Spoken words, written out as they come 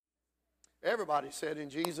Everybody said in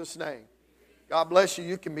Jesus' name. God bless you.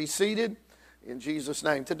 You can be seated in Jesus'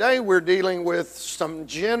 name. Today we're dealing with some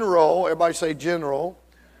everybody say general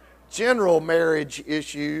marriage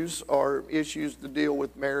issues or issues to deal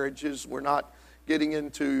with marriages. We're not getting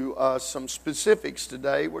into some specifics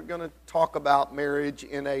today. We're going to talk about marriage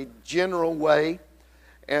in a general way.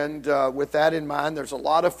 And with that in mind, there's a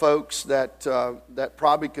lot of folks that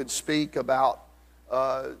probably could speak about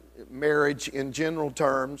marriage in general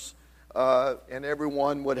terms. And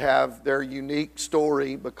everyone would have their unique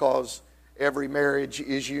story because every marriage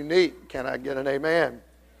is unique. Can I get an amen?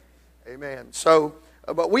 Amen. So,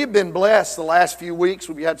 but we've been blessed the last few weeks.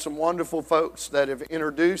 We've had some wonderful folks that have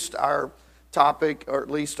introduced our topic, or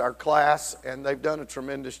at least our class, and they've done a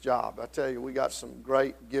tremendous job. I tell you, we got some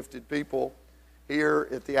great, gifted people here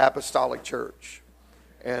at the Apostolic Church.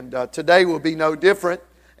 And today will be no different.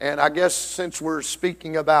 And I guess since we're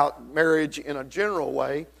speaking about marriage in a general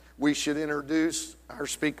way, we should introduce our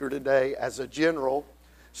speaker today as a general.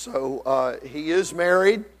 So he is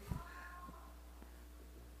married.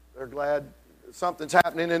 They're glad something's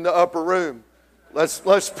happening in the upper room.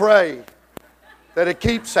 Let's pray that it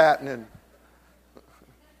keeps happening.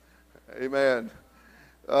 Amen.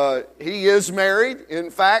 He is married.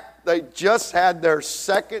 In fact, they just had their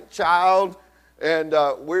second child, and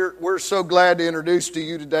we're so glad to introduce to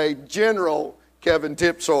you today General Kevin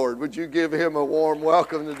Tipsword. Would you give him a warm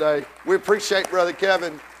welcome today? We appreciate Brother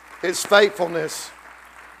Kevin, his faithfulness.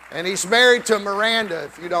 And he's married to Miranda,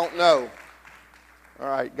 if you don't know. All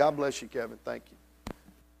right, God bless you, Kevin. Thank you.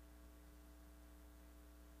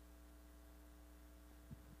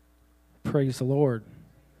 Praise the Lord.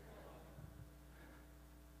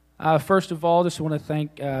 First of all, just want to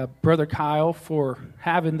thank Brother Kyle for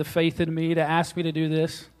having the faith in me to ask me to do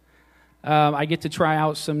this. I get to try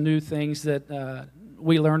out some new things that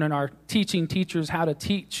we learn in our Teaching Teachers How to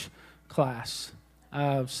Teach class,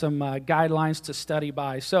 some guidelines to study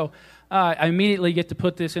by. So I immediately get to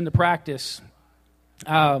put this into practice.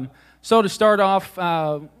 So to start off,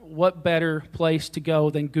 what better place to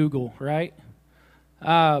go than Google, right?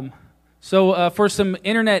 So for some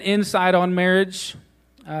internet insight on marriage,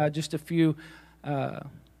 just a few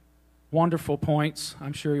wonderful points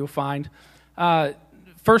I'm sure you'll find.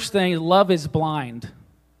 First thing, love is blind,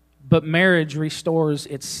 but marriage restores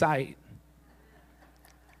its sight.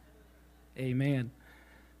 Amen.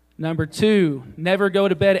 Number 2, never go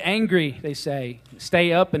to bed angry, they say.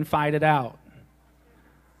 Stay up and fight it out.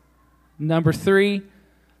 Number 3,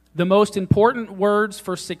 the most important words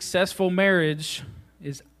for successful marriage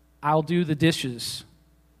is, I'll do the dishes.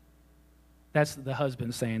 That's the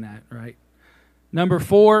husband saying that, right? Number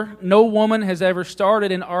 4, no woman has ever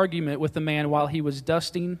started an argument with a man while he was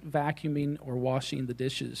dusting, vacuuming, or washing the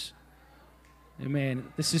dishes.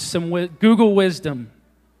 Amen. This is some Google wisdom.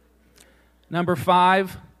 Number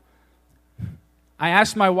 5, I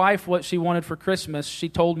asked my wife what she wanted for Christmas. She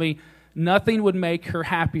told me nothing would make her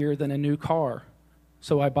happier than a new car,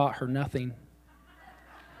 so I bought her nothing.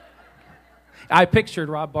 I pictured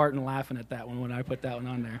Rob Barton laughing at that one when I put that one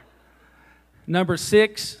on there. Number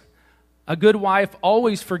 6, a good wife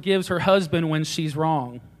always forgives her husband when she's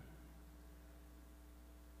wrong.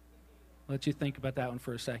 Let you think about that one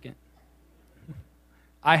for a second.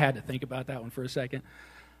 I had to think about that one for a second.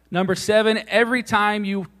 Number 7, every time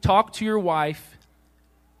you talk to your wife,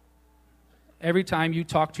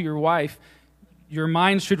 your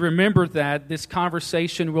mind should remember that this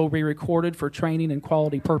conversation will be recorded for training and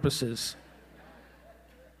quality purposes.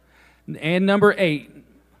 And number 8,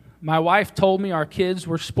 my wife told me our kids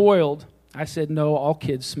were spoiled. I said, no, all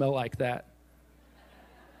kids smell like that.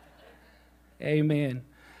 Amen.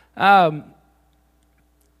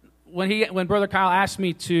 When Brother Kyle asked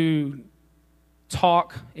me to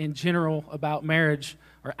talk in general about marriage,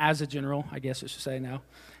 or as a general, I guess I should say now,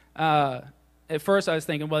 at first I was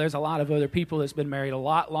thinking, well, there's a lot of other people that's been married a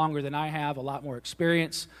lot longer than I have, a lot more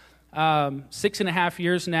experience. 6.5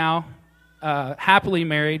 years now, happily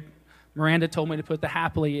married. Miranda told me to put the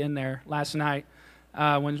happily in there last night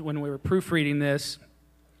when we were proofreading this.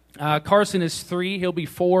 Carson is 3. He'll be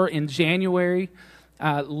 4 in January.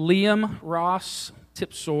 Liam Ross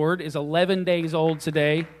Tipsword is 11 days old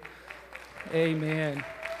today. Amen.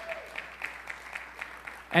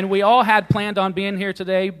 And we all had planned on being here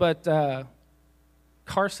today, but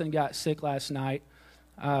Carson got sick last night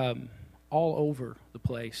all over the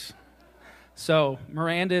place. So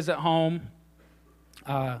Miranda is at home.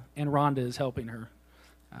 And Rhonda is helping her.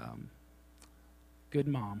 Good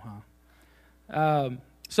mom, huh?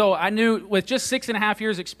 So I knew with just 6.5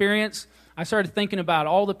 years experience, I started thinking about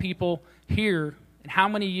all the people here and how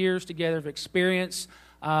many years together of experience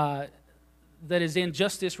that is in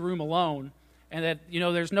just this room alone, and that,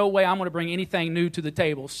 there's no way I'm going to bring anything new to the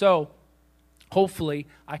table. So hopefully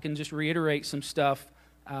I can just reiterate some stuff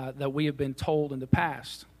that we have been told in the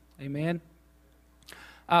past. Amen?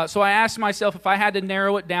 So I asked myself, if I had to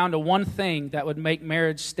narrow it down to one thing that would make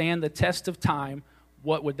marriage stand the test of time,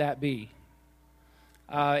 what would that be?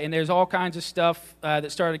 And there's all kinds of stuff that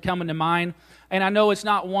started coming to mind. And I know it's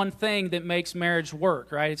not one thing that makes marriage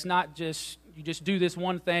work, right? It's not just, you just do this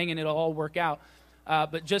one thing and it'll all work out.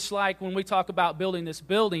 But just like when we talk about building this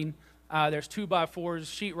building, there's 2x4s,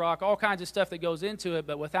 sheetrock, all kinds of stuff that goes into it,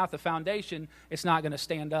 but without the foundation, it's not going to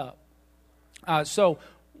stand up. So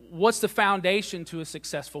what's the foundation to a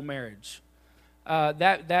successful marriage?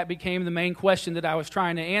 That became the main question that I was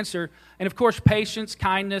trying to answer. And of course, patience,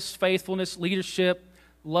 kindness, faithfulness, leadership,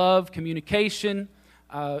 love, communication.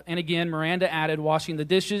 And again, Miranda added washing the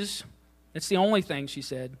dishes. It's the only thing she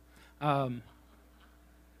said. And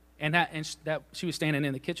that she was standing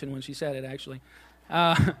in the kitchen when she said it, actually.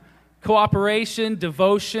 Cooperation,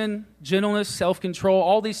 devotion, gentleness, self-control,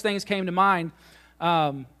 all these things came to mind.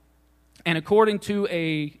 And according to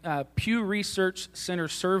a Pew Research Center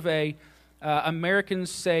survey,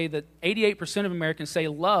 Americans say that 88% of Americans say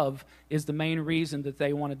love is the main reason that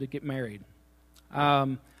they wanted to get married.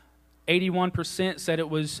 81% said it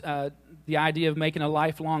was the idea of making a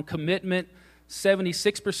lifelong commitment.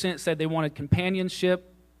 76% said they wanted companionship.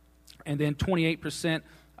 And then 28%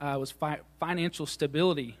 was financial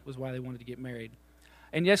stability was why they wanted to get married.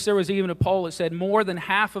 And yes, there was even a poll that said more than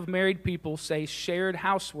half of married people say shared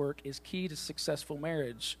housework is key to successful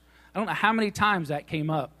marriage. I don't know how many times that came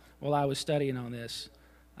up while I was studying on this.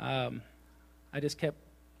 I just kept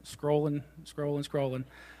scrolling.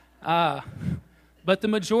 But the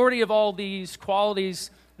majority of all these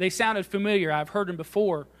qualities, they sounded familiar. I've heard them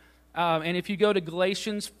before. And if you go to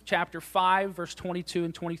Galatians chapter 5, verse 22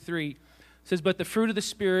 and 23, it says, "But the fruit of the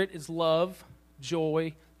Spirit is love,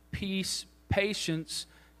 joy, peace, patience,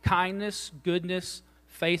 kindness, goodness,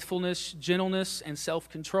 faithfulness, gentleness, and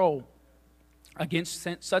self-control. Against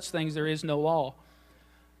such things there is no law."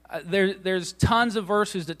 There's tons of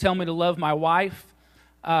verses that tell me to love my wife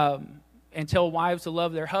and tell wives to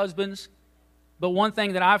love their husbands. But one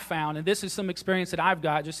thing that I've found, and this is some experience that I've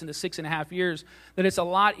got just in the 6.5 years, that it's a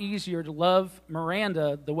lot easier to love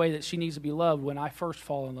Miranda the way that she needs to be loved when I first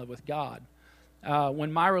fall in love with God.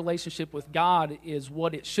 When my relationship with God is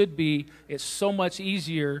what it should be, it's so much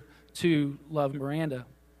easier to love Miranda.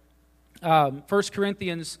 1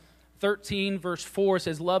 Corinthians 13, verse 4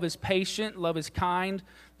 says, "Love is patient, love is kind,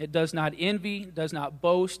 it does not envy, does not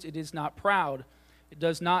boast, it is not proud. It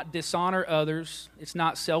does not dishonor others, it's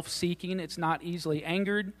not self-seeking, it's not easily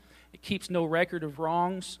angered, it keeps no record of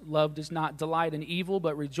wrongs. Love does not delight in evil,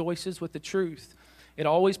 but rejoices with the truth. It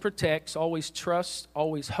always protects, always trusts,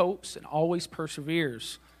 always hopes, and always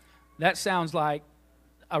perseveres." That sounds like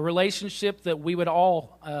a relationship that we would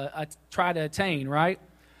all try to attain, right?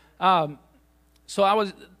 So I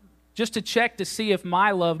was, just to check to see if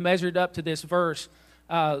my love measured up to this verse,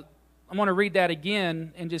 I'm going to read that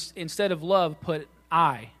again and just, instead of love, put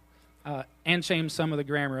I, and change some of the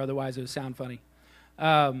grammar, otherwise it would sound funny.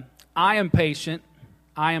 I am patient,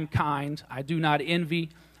 I am kind, I do not envy,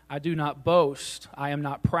 I do not boast, I am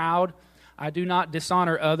not proud, I do not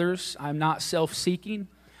dishonor others, I am not self-seeking,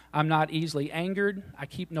 I'm not easily angered, I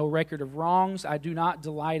keep no record of wrongs, I do not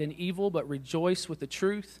delight in evil, but rejoice with the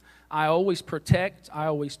truth, I always protect, I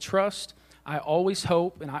always trust, I always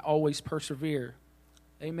hope, and I always persevere.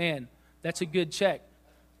 Amen. That's a good check.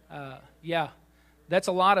 That's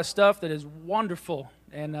a lot of stuff that is wonderful.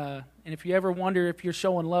 And if you ever wonder if you're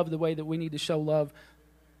showing love the way that we need to show love,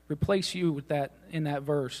 replace you with that in that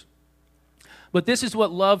verse. But this is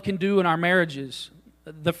what love can do in our marriages.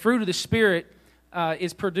 The fruit of the Spirit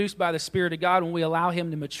is produced by the Spirit of God when we allow Him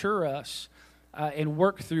to mature us and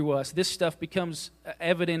work through us. This stuff becomes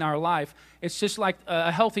evident in our life. It's just like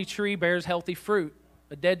a healthy tree bears healthy fruit.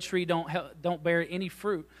 A dead tree don't bear any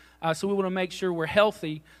fruit. So we want to make sure we're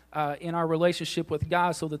healthy in our relationship with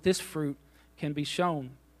God so that this fruit can be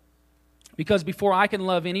shown. Because before I can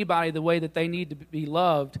love anybody the way that they need to be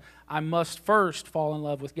loved, I must first fall in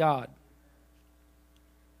love with God.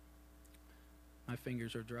 My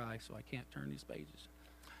fingers are dry, so I can't turn these pages.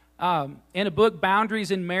 In a book,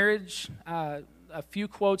 Boundaries in Marriage, a few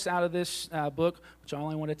quotes out of this book, which I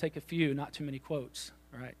only want to take a few, not too many quotes,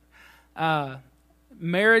 right?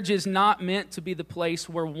 Marriage is not meant to be the place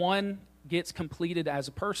where one gets completed as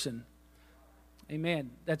a person.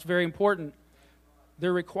 Amen. That's very important.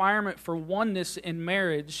 The requirement for oneness in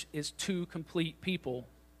marriage is two complete people.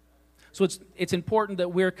 So it's important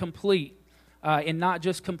that we're complete. and not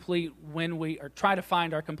just complete when we or try to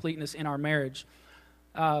find our completeness in our marriage.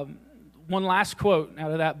 One last quote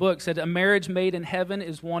out of that book said, "A marriage made in heaven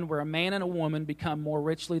is one where a man and a woman become more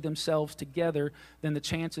richly themselves together than the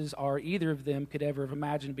chances are either of them could ever have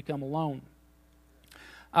imagined become alone."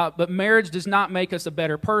 But marriage does not make us a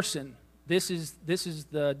better person. This is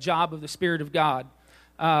the job of the Spirit of God.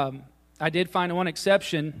 I did find one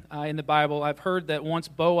exception in the Bible. I've heard that once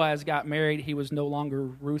Boaz got married, he was no longer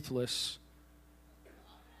ruthless.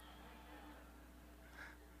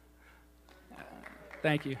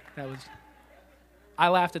 Thank you. I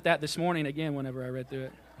laughed at that this morning again whenever I read through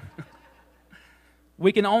it.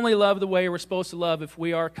 We can only love the way we're supposed to love if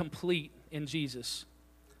we are complete in Jesus.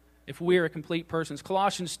 If we are a complete person.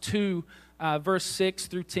 Colossians 2, verse 6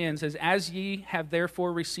 through 10 says, "As ye have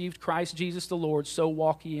therefore received Christ Jesus the Lord, so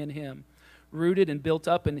walk ye in him, rooted and built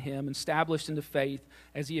up in him, established in the faith,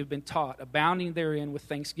 as ye have been taught, abounding therein with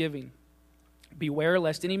thanksgiving. Beware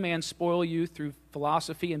lest any man spoil you through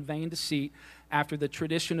philosophy and vain deceit, after the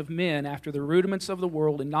tradition of men, after the rudiments of the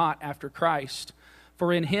world, and not after Christ.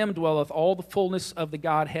 For in him dwelleth all the fullness of the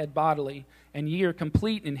Godhead bodily, and ye are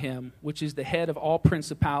complete in him, which is the head of all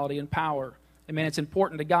principality and power." Amen. It's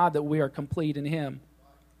important to God that we are complete in him.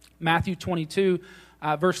 Matthew 22,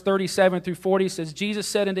 verse 37 through 40 says, "Jesus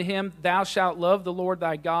said unto him, Thou shalt love the Lord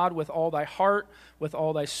thy God with all thy heart, with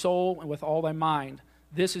all thy soul, and with all thy mind.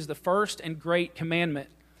 This is the first and great commandment.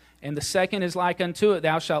 And the second is like unto it,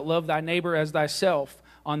 Thou shalt love thy neighbor as thyself.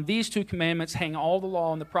 On these two commandments hang all the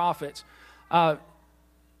law and the prophets."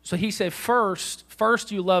 So he said,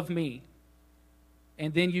 first you love me,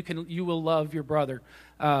 and then you will love your brother.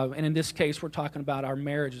 And in this case, we're talking about our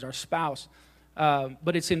marriages, our spouse.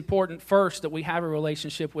 But it's important first that we have a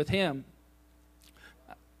relationship with him.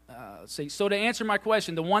 So to answer my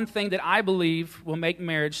question, the one thing that I believe will make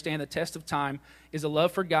marriage stand the test of time is a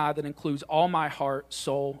love for God that includes all my heart,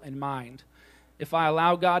 soul, and mind. If I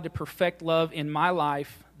allow God to perfect love in my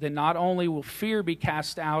life, then not only will fear be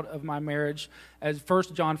cast out of my marriage, as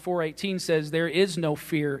 1 John 4:18 says, "There is no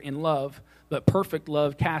fear in love, but perfect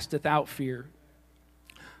love casteth out fear."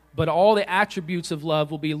 But all the attributes of love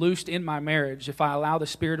will be loosed in my marriage if I allow the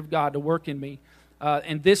Spirit of God to work in me.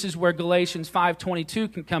 And this is where Galatians 5:22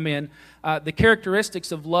 can come in. The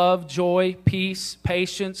characteristics of love, joy, peace,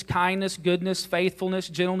 patience, kindness, goodness, faithfulness,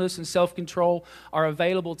 gentleness, and self-control are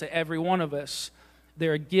available to every one of us. They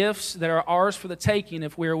are gifts that are ours for the taking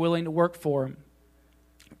if we are willing to work for them.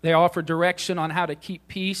 They offer direction on how to keep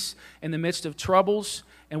peace in the midst of troubles,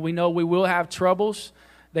 and we know we will have troubles.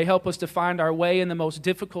 They help us to find our way in the most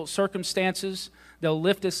difficult circumstances. They'll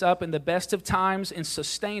lift us up in the best of times and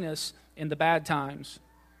sustain us in the bad times.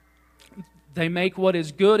 They make what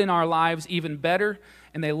is good in our lives even better,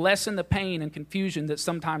 and they lessen the pain and confusion that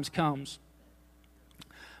sometimes comes.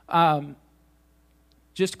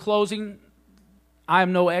 Just closing, I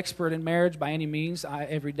am no expert in marriage by any means.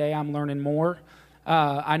 Every day I'm learning more.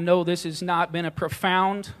 I know this has not been a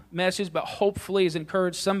profound message, but hopefully has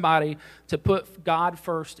encouraged somebody to put God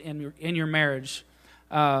first in your marriage.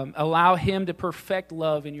 Allow him to perfect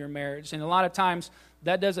love in your marriage. And a lot of times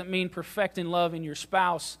that doesn't mean perfecting love in your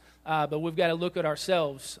spouse, but we've got to look at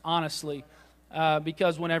ourselves, honestly.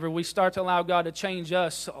 Because whenever we start to allow God to change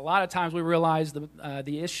us, a lot of times we realize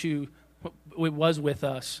the issue was with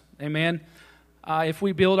us. Amen? If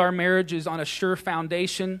we build our marriages on a sure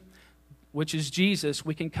foundation, which is Jesus,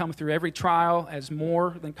 we can come through every trial as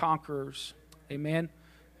more than conquerors. Amen?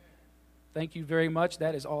 Thank you very much.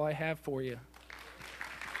 That is all I have for you.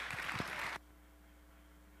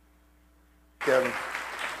 Kevin.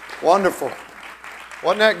 Wonderful.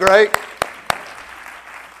 Wasn't that great?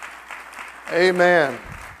 Amen.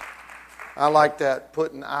 I like that,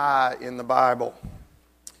 putting I in the Bible.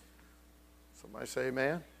 Somebody say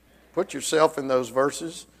amen. Put yourself in those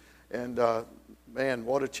verses, and man,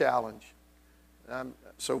 what a challenge. I'm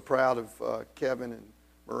so proud of Kevin and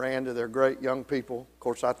Miranda. They're great young people. Of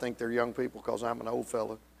course, I think they're young people because I'm an old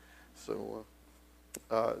fella. So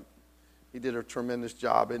he did a tremendous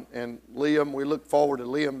job. And Liam, we look forward to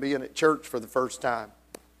Liam being at church for the first time.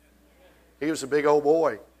 He was a big old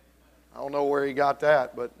boy. I don't know where he got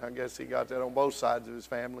that, but I guess he got that on both sides of his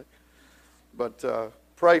family. But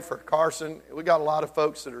pray for Carson. We got a lot of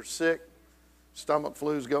folks that are sick. Stomach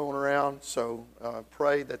flu's going around, so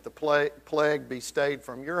pray that the plague be stayed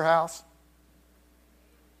from your house.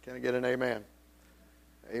 Can I get an amen?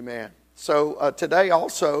 Amen. So today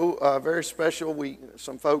also, very special,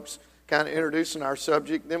 some folks kind of introducing our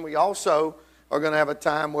subject. Then we also are going to have a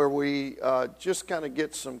time where we just kind of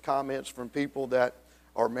get some comments from people that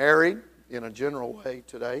are married in a general way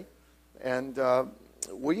today. And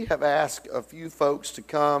we have asked a few folks to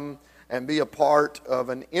come and be a part of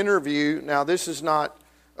an interview. Now, this is not,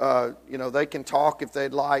 they can talk if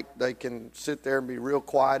they'd like. They can sit there and be real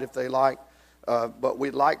quiet if they like. But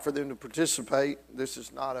we'd like for them to participate. This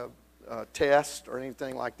is not a test or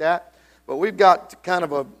anything like that. But we've got kind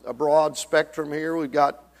of a broad spectrum here. We've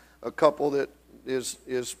got a couple that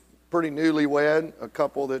is pretty newlywed, a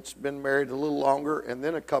couple that's been married a little longer, and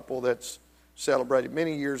then a couple that's celebrated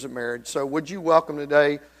many years of marriage. So would you welcome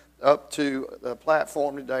today up to the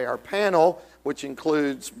platform today our panel, which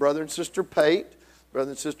includes Brother and Sister Pate,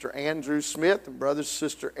 Brother and Sister Andrew Smith, and Brother and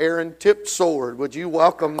Sister Aaron Tipsword. Would you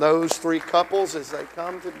welcome those three couples as they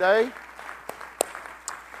come today?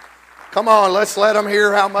 Come on, let's let them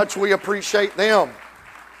hear how much we appreciate them.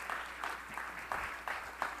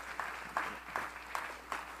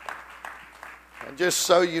 And just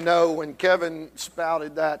so you know, when Kevin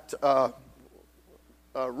spouted that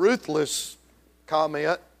ruthless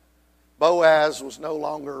comment, Boaz was no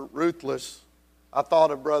longer ruthless. I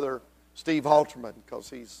thought of Brother Steve Halterman,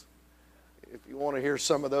 because if you want to hear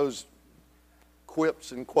some of those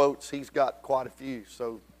quips and quotes, he's got quite a few.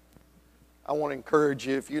 So I want to encourage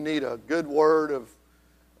you, if you need a good word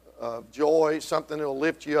of joy, something that will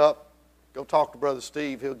lift you up, go talk to Brother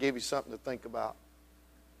Steve. He'll give you something to think about.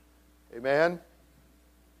 Amen?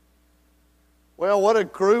 Well, what a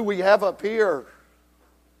crew we have up here.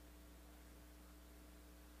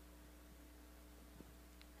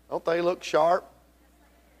 Don't they look sharp?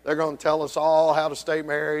 They're going to tell us all how to stay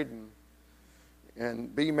married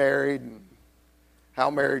and be married and how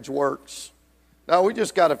marriage works. Now, we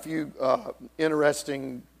just got a few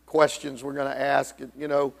interesting questions we're going to ask.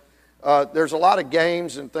 There's a lot of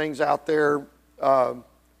games and things out there. The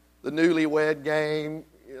newlywed game,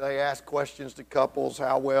 they ask questions to couples,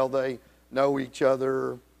 how well they know each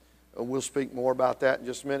other. We'll speak more about that in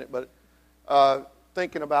just a minute. But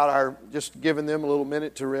thinking about just giving them a little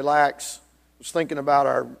minute to relax. I was thinking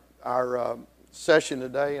about our session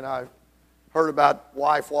today, and I heard about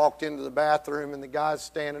wife walked into the bathroom and the guy's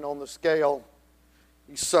standing on the scale.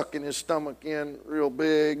 He's sucking his stomach in real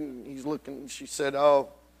big. And he's looking. She said, "Oh,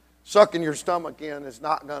 sucking your stomach in is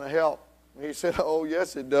not going to help." And he said, "Oh,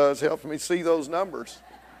 yes, it does. Helps me see those numbers.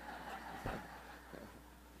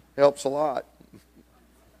 Helps a lot."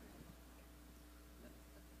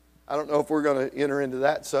 I don't know if we're going to enter into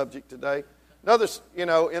that subject today. Another,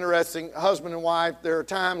 interesting, husband and wife, there are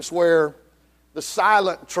times where the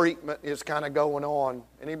silent treatment is kind of going on.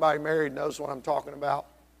 Anybody married knows what I'm talking about.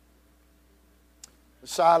 The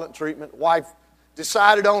silent treatment. Wife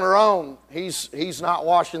decided on her own. He's not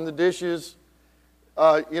washing the dishes.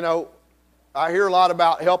 I hear a lot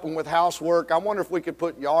about helping with housework. I wonder if we could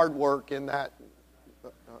put yard work in that.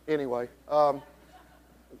 Anyway,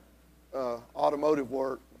 automotive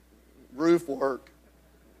work, roof work.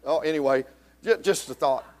 Oh, anyway, just a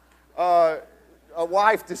thought. A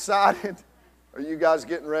wife decided. Are you guys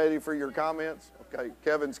getting ready for your comments? Okay,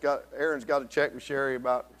 Aaron's got to check with Sherry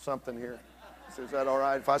about something here. Is that all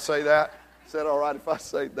right if I say that? Is that all right if I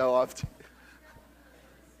say no?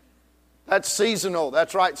 That's seasonal.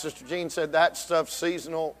 That's right. Sister Jean said that stuff's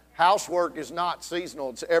seasonal. Housework is not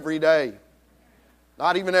seasonal. It's every day.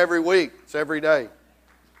 Not even every week. It's every day.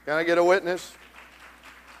 Can I get a witness?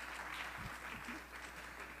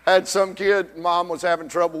 Had some kid, mom was having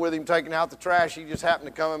trouble with him taking out the trash. He just happened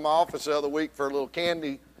to come in my office the other week for a little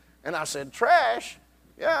candy. And I said, "Trash?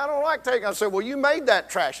 Yeah, I don't like taking." I said, "Well, you made that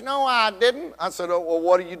trash." "No, I didn't." I said, "Oh, well,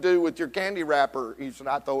 what do you do with your candy wrapper?" He said,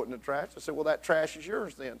 "I throw it in the trash." I said, "Well, that trash is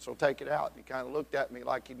yours then, so take it out." He kind of looked at me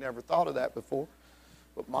like he'd never thought of that before.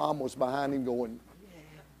 But mom was behind him going, "Yeah."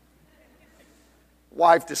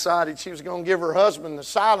 Wife decided she was going to give her husband the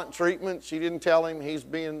silent treatment. She didn't tell him he's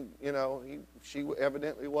being, she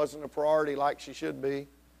evidently wasn't a priority like she should be.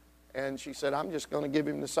 And she said, "I'm just going to give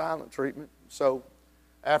him the silent treatment." So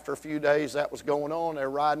after a few days that was going on, they're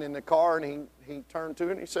riding in the car, and he turned to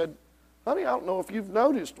her and he said, "Honey, I don't know if you've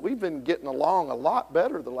noticed, we've been getting along a lot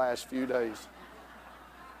better the last few days."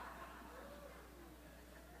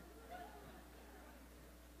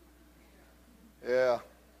 Yeah.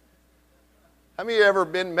 Have you ever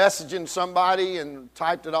been messaging somebody and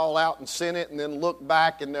typed it all out and sent it, and then looked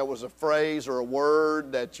back and there was a phrase or a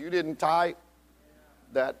word that you didn't type,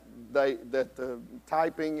 that the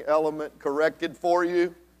typing element corrected for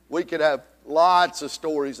you? We could have lots of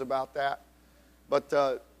stories about that. But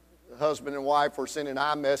husband and wife were sending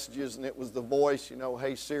iMessages, and it was the voice,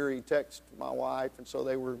 "Hey Siri, text my wife." And so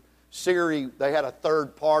they had a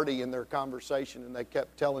third party in their conversation, and they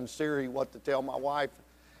kept telling Siri what to tell my wife.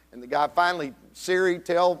 And the guy finally, "Siri,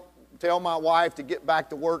 tell my wife to get back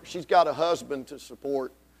to work. She's got a husband to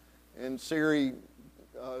support." And Siri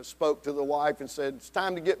spoke to the wife and said, it's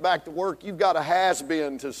time to get back to work. You've got a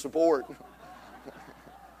has-been to support.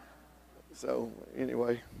 So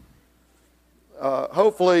anyway,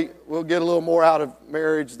 hopefully we'll get a little more out of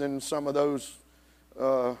marriage than some of those,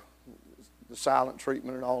 the silent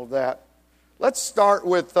treatment and all of that. Let's start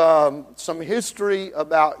with some history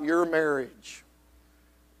about your marriage.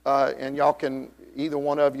 And y'all can, either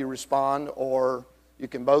one of you respond, or you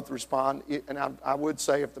can both respond. And I would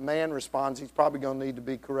say if the man responds, he's probably going to need to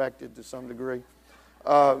be corrected to some degree.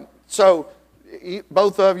 So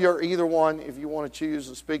both of you, or either one, if you want to choose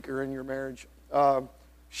a speaker in your marriage,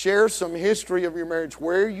 share some history of your marriage,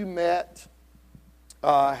 where you met,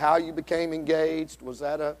 how you became engaged. Was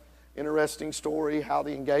that an interesting story, how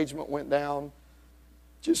the engagement went down?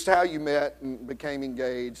 Just how you met and became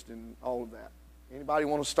engaged and all of that. Anybody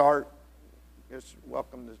want to start? Yes,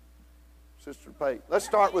 welcome to Sister Pate. Let's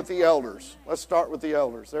start with the elders.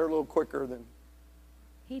 They're a little quicker than...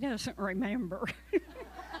 He doesn't remember.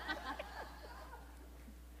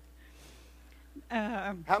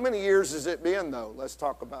 How many years has it been, though? Let's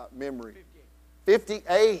talk about memory.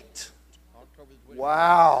 58.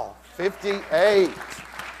 Wow, 58.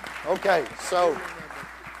 Okay, so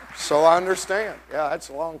I understand. Yeah, that's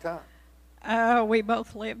a long time. We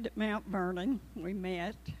both lived at Mount Vernon. We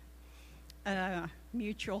met. A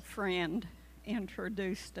mutual friend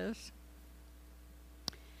introduced us.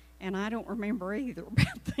 And I don't remember either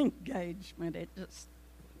about the engagement. It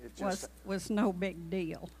just was no big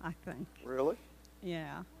deal, I think. Really?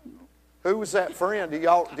 Yeah. Who was that friend? You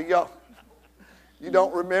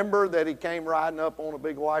don't remember that he came riding up on a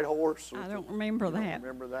big white horse? I don't remember that. Don't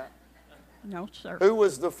remember that? No, sir. Who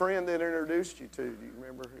was the friend that introduced you to? Do you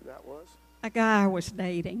remember who that was? A guy I was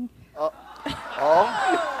dating.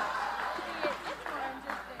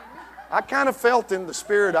 I kind of felt in the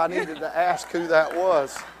spirit I needed to ask who that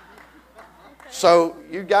was. So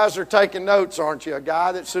you guys are taking notes, aren't you? A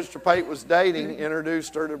guy that Sister Pate was dating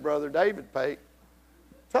introduced her to Brother David Pate.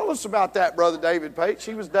 Tell us about that, Brother David Pate.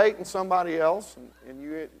 She was dating somebody else, and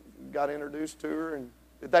you got introduced to her. And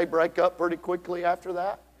did they break up pretty quickly after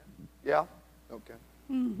that? Yeah? Okay.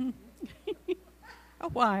 Mm-hmm. A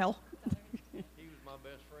while. He was my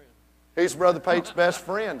best friend. He's Brother Pate's best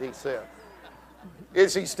friend, he said.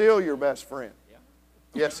 Is he still your best friend? Yeah.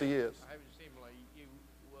 Yes, he is. I haven't seen him like he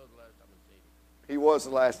was the last time I seen him. He was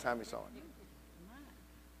the last time he saw him.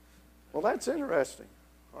 Well, that's interesting.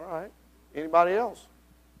 All right. Anybody else?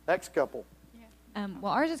 Next couple.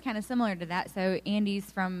 Well, ours is kind of similar to that. So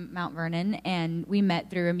Andy's from Mount Vernon, and we met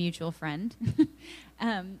through a mutual friend,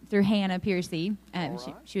 through Hannah Piercy. Right.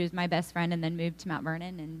 She was my best friend and then moved to Mount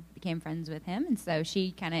Vernon and became friends with him. And so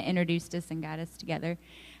she kind of introduced us and got us together.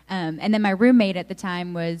 And then my roommate at the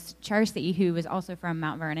time was Charcy, who was also from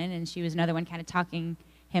Mount Vernon, and she was another one kind of talking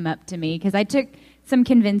him up to me because I took some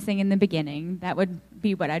convincing in the beginning. That would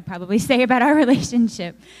be what I'd probably say about our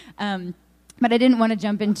relationship. But I didn't want to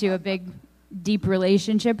jump into a big, deep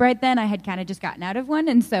relationship right then. I had kind of just gotten out of one,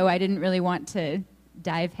 and so I didn't really want to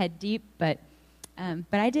dive head deep, but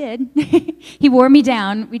I did. He wore me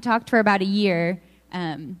down. We talked for about a year,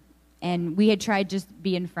 and we had tried just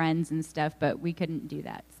being friends and stuff, but we couldn't do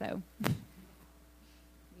that, so we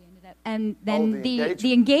ended up. And then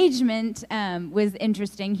the engagement was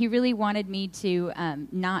interesting. He really wanted me to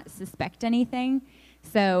not suspect anything.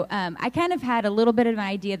 So I kind of had a little bit of an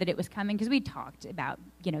idea that it was coming because we talked about,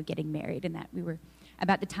 getting married and that we were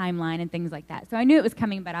about the timeline and things like that. So I knew it was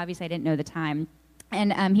coming, but obviously I didn't know the time.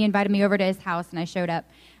 And he invited me over to his house, and I showed up.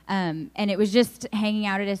 And it was just hanging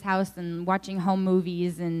out at his house and watching home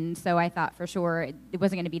movies. And so I thought for sure it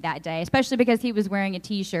wasn't going to be that day, especially because he was wearing a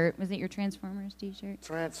T-shirt. Was it your Transformers T-shirt?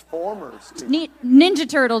 Transformers T-shirt. Ninja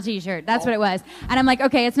Turtle T-shirt. That's what it was. And I'm like,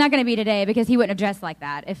 okay, it's not going to be today because he wouldn't have dressed like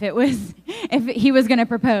that if he was going to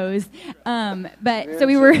propose. Ninja So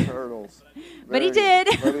we were. Turtles. But he did,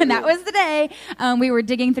 and that was the day. We were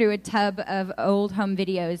digging through a tub of old home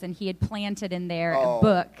videos, and he had planted in there a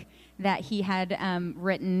book that he had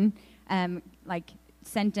written,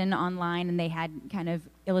 sent in online, and they had kind of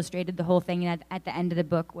illustrated the whole thing, and at the end of the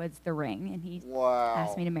book was the ring, and he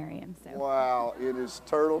asked me to marry him. So. Wow, it is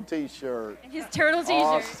Turtle T-shirt. His Turtle T-shirt.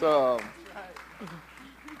 Awesome.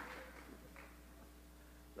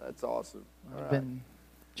 That's awesome. I've been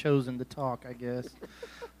chosen to talk, I guess.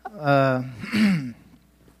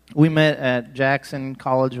 We met at Jackson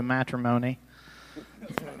College of Matrimony.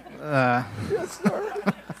 Yes, sir.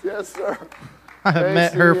 Yes, sir. I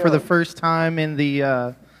met her for the first time in the,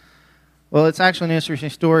 well, it's actually an interesting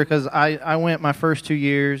story because I went my first 2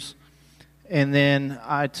 years, and then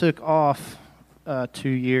I took off 2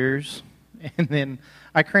 years, and then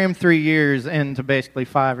I crammed 3 years into basically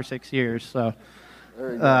 5 or 6 years. So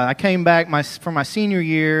Very good. I came back for my senior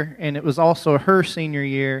year, and it was also her senior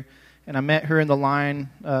year, and I met her in the line,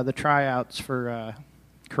 the tryouts for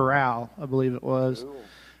Corral, I believe it was. Cool.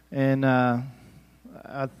 And I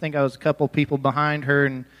think I was a couple people behind her,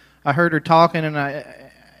 and I heard her talking,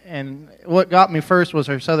 and what got me first was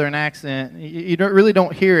her southern accent. You really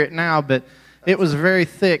don't hear it now, but it was very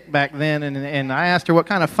thick back then. And I asked her what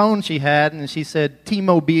kind of phone she had, and she said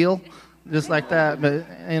T-Mobile, just like that, but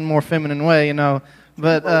in a more feminine way, you know.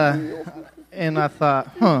 But and I thought,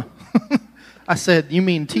 huh. I said, "You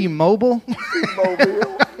mean T-Mobile?"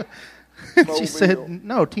 T-Mobile. She said,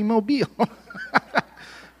 "No, T-Mobile."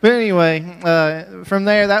 But anyway, from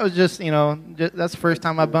there, that was just, that's the first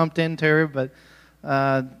time I bumped into her. But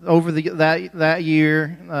over that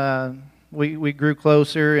year, we grew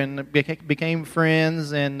closer and became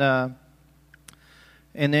friends. And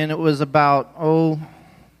then it was about,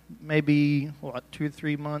 maybe 2 or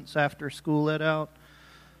 3 months after school let out,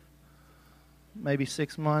 maybe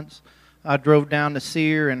 6 months. I drove down to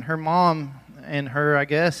see her, and her mom and her, I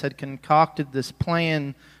guess, had concocted this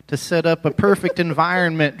plan to set up a perfect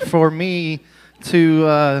environment for me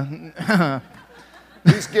to...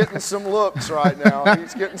 He's getting some looks right now.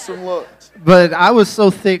 He's getting some looks. But I was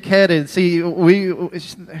so thick-headed. See,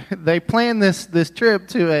 they planned this trip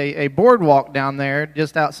to a boardwalk down there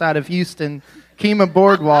just outside of Houston, Kemah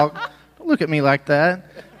Boardwalk. Don't look at me like that.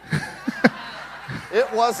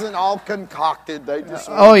 It wasn't all concocted. They just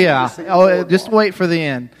just wait for the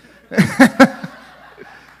end.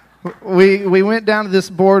 We went down to this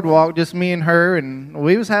boardwalk, just me and her, and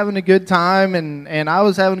we was having a good time, and I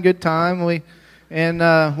was having a good time. We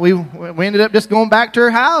ended up just going back to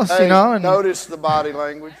her house, Hey, And notice the body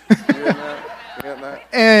language. That.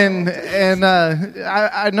 And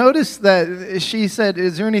I noticed that she said,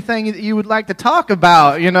 "Is there anything that you would like to talk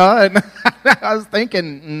about?" And I was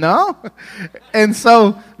thinking, no. And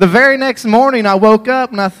so the very next morning, I woke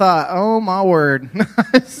up and I thought, "Oh my word!"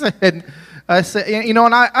 I said, and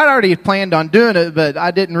I'd already planned on doing it, but I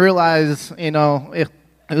didn't realize, if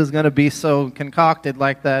it was going to be so concocted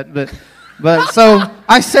like that. But so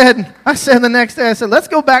I said the next day, I said, "Let's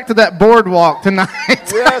go back to that boardwalk tonight."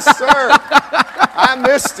 Yes, sir. I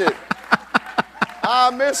missed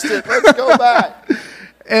it. Let's go back.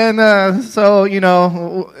 And so,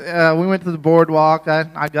 we went to the boardwalk.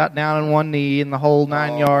 I got down on one knee in the whole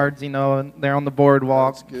 9 yards, and there on the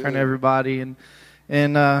boardwalk in front of everybody.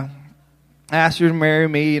 And asked her to marry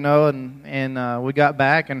me, and we got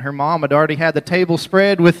back, and her mom had already had the table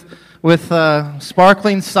spread with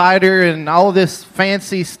sparkling cider and all this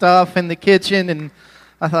fancy stuff in the kitchen. And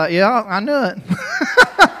I thought, yeah, I knew it.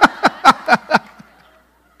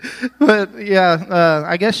 But yeah,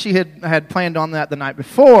 I guess she had planned on that the night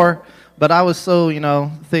before, but I was so,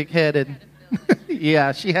 thick-headed.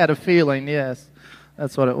 Yeah, she had a feeling, yes.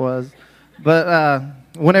 That's what it was. But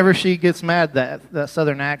whenever she gets mad, that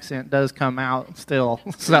southern accent does come out still.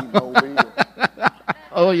 So.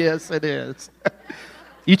 Oh, yes, it is.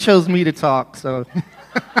 You chose me to talk, so.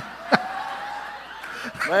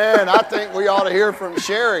 Man, I think we ought to hear from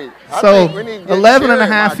Sherry. So 11 and a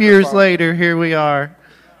half years later, here we are.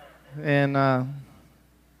 And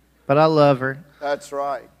but I love her. That's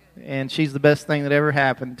right. And she's the best thing that ever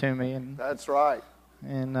happened to me. And that's right.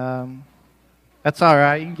 And that's all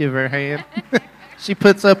right. You can give her a hand. She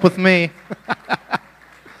puts up with me.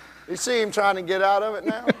 You see him trying to get out of it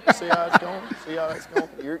now? See how it's going?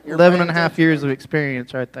 You're 11 and a half years of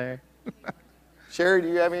experience right there. Sherry, do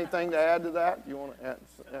you have anything to add to that? You want to add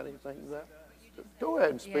anything to that? Go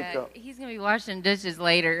ahead and speak up. He's going to be washing dishes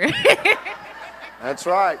later. That's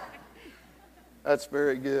right. That's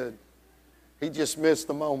very good. He just missed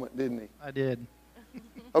the moment, didn't he? I did.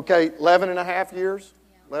 Okay, 11 and a half years?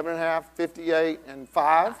 11 and a half, 58, and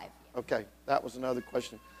 5? Okay, that was another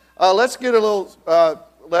question. Let's get a little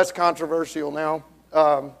less controversial now.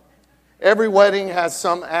 Every wedding has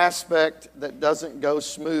some aspect that doesn't go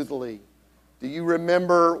smoothly. Do you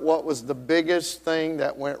remember what was the biggest thing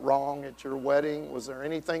that went wrong at your wedding? Was there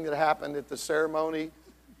anything that happened at the ceremony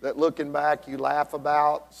that, looking back, you laugh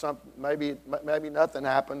about? Maybe nothing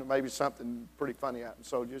happened, maybe something pretty funny happened.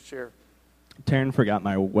 So just share. Taryn forgot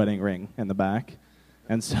my wedding ring in the back,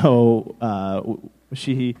 and so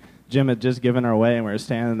Jim had just given her away, and we were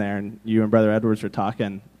standing there, and you and Brother Edwards were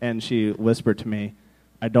talking, and she whispered to me,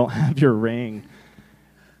 "I don't have your ring."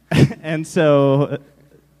 And so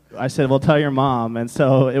I said, "Well, tell your mom." And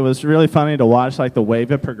so it was really funny to watch like the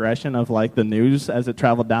wave of progression of like the news as it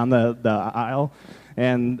traveled down the aisle.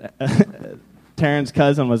 And Taryn's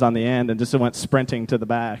cousin was on the end and just went sprinting to the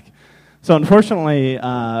back. So unfortunately,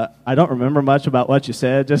 I don't remember much about what you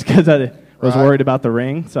said, just because I was Right. worried about the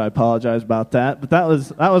ring. So I apologize about that. But that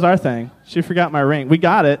was our thing. She forgot my ring. We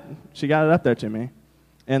got it. She got it up there to me,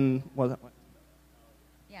 and was it?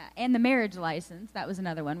 Yeah, and the marriage license, that was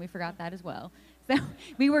another one. We forgot that as well. So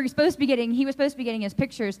he was supposed to be getting his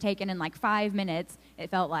pictures taken in like 5 minutes, it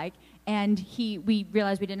felt like, and we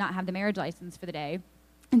realized we did not have the marriage license for the day.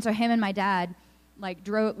 And so him and my dad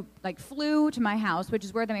flew to my house, which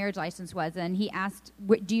is where the marriage license was, and he asked,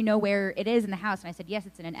 do you know where it is in the house? And I said, yes,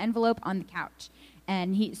 it's in an envelope on the couch.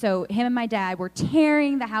 And so him and my dad were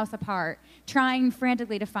tearing the house apart, trying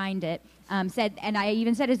frantically to find it. And I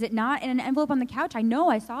even said, is it not in an envelope on the couch? I know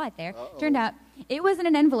I saw it there. Uh-oh. Turned out it was in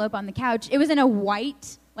an envelope on the couch. It was in a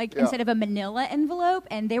white, Yeah. instead of a manila envelope,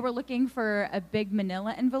 and they were looking for a big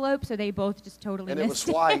manila envelope, so they both just totally And it was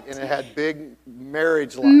missed white, and it had big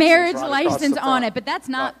marriage license marriage right across license the on front. it, but that's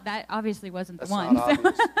not, Right. that obviously wasn't That's the one. not so-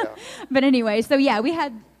 obvious. Yeah. But anyway, so yeah,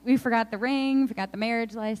 we forgot the ring, forgot the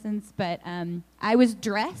marriage license, but I was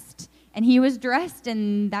dressed and he was dressed,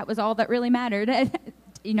 and that was all that really mattered.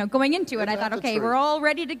 Going into it, Isn't I that thought, the okay, truth? we're all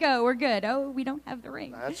ready to go, we're good. Oh, we don't have the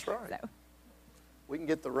ring. That's right. So. We can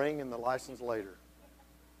get the ring and the license later.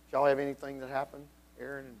 Did y'all have anything that happened,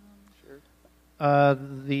 Aaron and Sherry?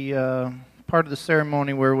 The part of the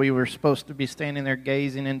ceremony where we were supposed to be standing there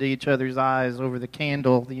gazing into each other's eyes over the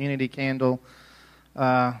candle, the unity candle,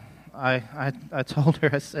 I told her,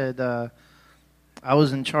 I said, I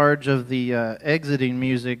was in charge of the exiting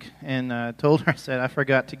music, and told her, I said, I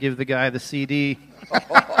forgot to give the guy the CD.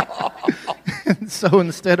 So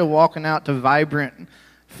instead of walking out to vibrant,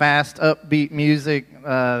 fast, upbeat music,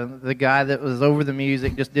 the guy that was over the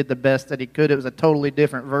music just did the best that he could. It was a totally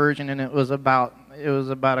different version, and it was about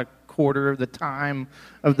a quarter of the time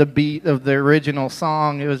of the beat of the original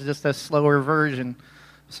song. It was just a slower version.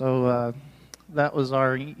 So that was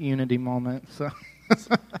our unity moment. So.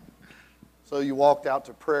 So you walked out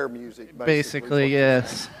to prayer music, Basically,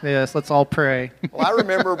 yes. Yes, let's all pray. Well, I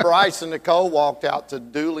remember Bryce and Nicole walked out to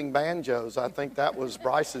dueling banjos. I think that was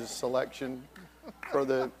Bryce's selection for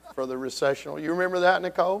the recessional. You remember that,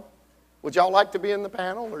 Nicole? Would y'all like to be in the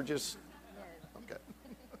panel or just? Okay.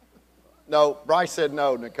 No, Bryce said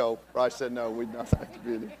no, Nicole. Bryce said no, we'd not like to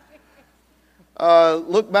be there.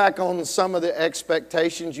 Look back on some of the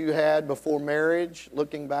expectations you had before marriage,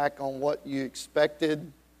 looking back on what you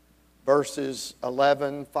expected versus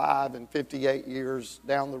 11, 5, and 58 years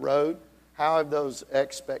down the road. How have those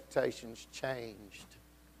expectations changed?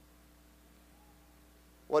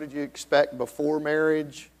 What did you expect before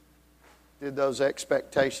marriage? Did those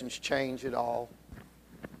expectations change at all?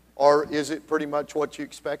 Or is it pretty much what you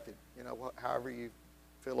expected? However you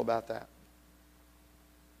feel about that.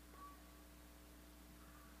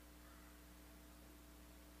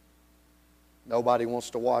 Nobody wants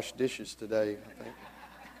to wash dishes today, I think.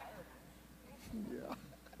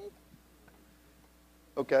 Yeah.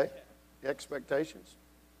 Okay. Expectations.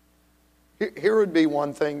 Here would be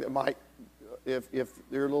one thing that might, if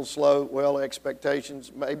you're a little slow, well,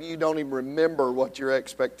 expectations, maybe you don't even remember what your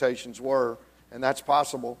expectations were, and that's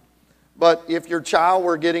possible. But if your child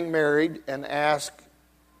were getting married and asked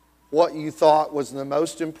what you thought was the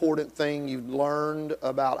most important thing you'd learned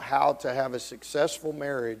about how to have a successful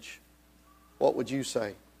marriage, what would you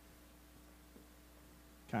say?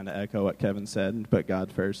 Kind of echo what Kevin said and put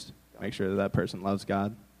God first. Make sure that person loves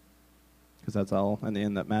God, because that's all in the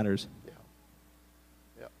end that matters.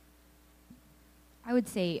 Yeah. I would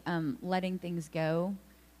say letting things go,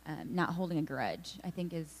 not holding a grudge, I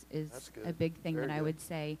think is a big thing Very that I good. would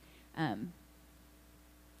say.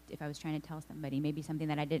 If I was trying to tell somebody, maybe something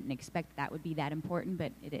that I didn't expect that would be that important,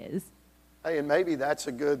 but it is. Hey, and maybe that's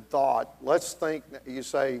a good thought. Let's think, you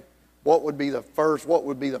say, what would be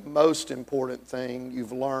the most important thing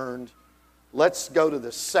you've learned? Let's go to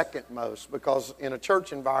the second most, because in a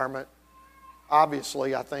church environment,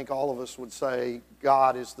 obviously, I think all of us would say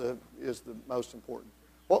God is the most important.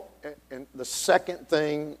 Well, and the second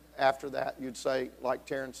thing after that, you'd say, like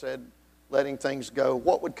Taryn said, letting things go.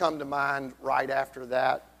 What would come to mind right after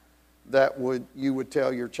that you would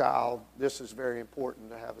tell your child, this is very important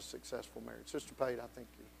to have a successful marriage? Sister Pate, I think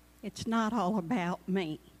It's not all about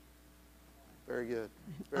me. very good.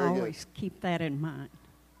 Very Always keep that in mind. good.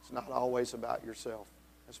 It's not always about yourself.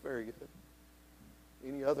 That's very good.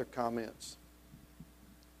 Any other comments?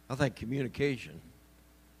 I think communication.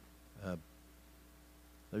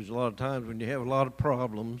 There's a lot of times when you have a lot of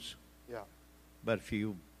problems, Yeah. but if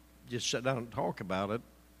you just sit down and talk about it,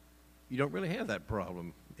 you don't really have that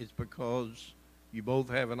problem. It's because you both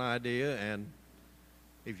have an idea, and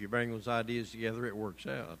if you bring those ideas together, it works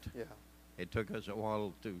out. Yeah. It took us a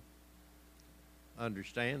while to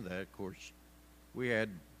understand that. Of course, we had,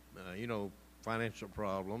 financial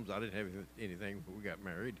problems. I didn't have anything when we got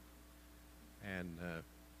married. And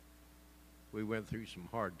we went through some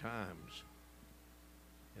hard times.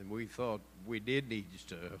 And we thought we did need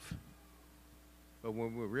stuff. But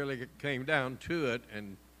when we really came down to it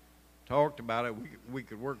and talked about it, we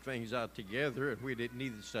could work things out together, and we didn't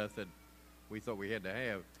need the stuff that we thought we had to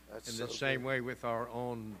have. That's and so the same good. way with our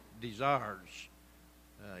own desires.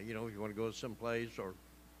 If you want to go someplace or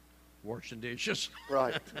washing dishes.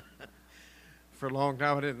 Right. For a long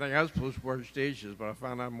time, I didn't think I was supposed to wash dishes, but I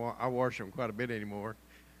found out I wash them quite a bit anymore.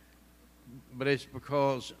 But it's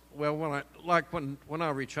because, well, when I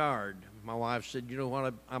retired, my wife said, you know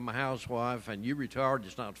what, I'm a housewife, and you retired,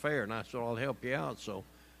 it's not fair. And I said, I'll help you out. So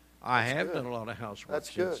I have good. done a lot of housework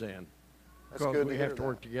That's since good. then. That's Because good we to hear have to that.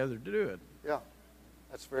 work together to do it. Yeah,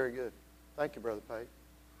 that's very good. Thank you, Brother Pate.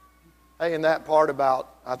 Hey, and that part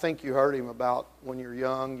about, I think you heard him about when you're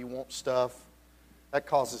young, you want stuff. That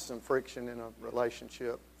causes some friction in a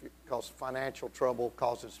relationship because financial trouble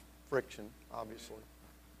causes friction, obviously.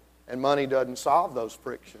 And money doesn't solve those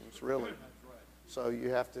frictions, really. So you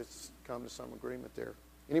have to come to some agreement there.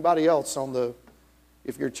 Anybody else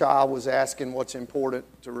if your child was asking what's important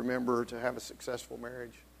to remember to have a successful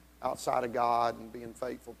marriage outside of God and being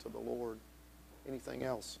faithful to the Lord? Anything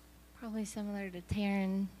else? Probably similar to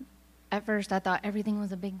Taryn. At first, I thought everything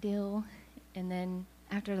was a big deal. And then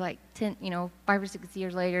after 5 or 6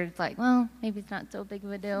 years later, it's like, well, maybe it's not so big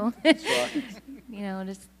of a deal. That's right.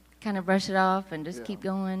 Just kind of brush it off and just Yeah. keep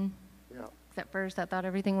going. Yeah. 'Cause at first, I thought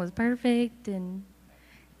everything was perfect and,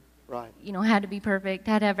 Right. had to be perfect,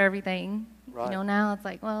 had to have everything. Right. Now it's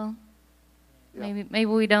like, well, Yeah. maybe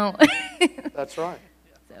we don't. That's right.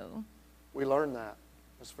 So, We learned that.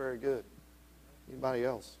 That's very good. Anybody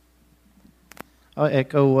else? I'll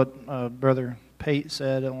echo what Brother Pate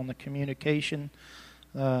said on the communication.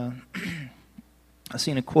 I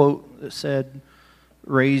seen a quote that said,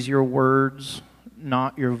 "Raise your words,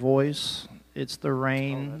 not your voice. It's the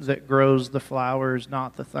rain that grows the flowers,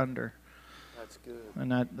 not the thunder." That's good.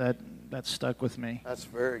 And that stuck with me. That's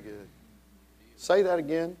very good. Say that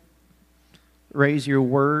again. Raise your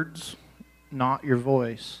words, not your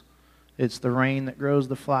voice. It's the rain that grows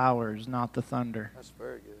the flowers, not the thunder. That's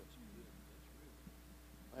very good.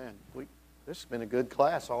 Man, this has been a good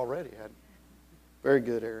class already. Very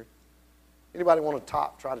good, Aaron. Anybody want to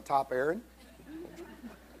try to top Aaron?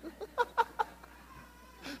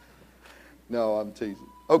 No, I'm teasing.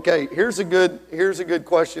 Okay, here's a good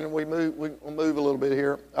question, and we'll move a little bit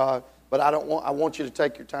here. But I want you to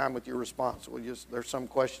take your time with your response. There's some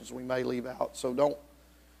questions we may leave out, so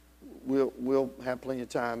we'll have plenty of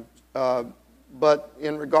time. But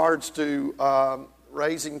in regards to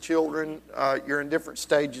raising children, you're in different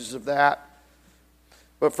stages of that.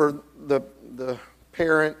 But for the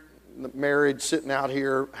parent, the marriage sitting out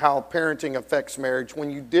here, how parenting affects marriage.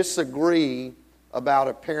 When you disagree about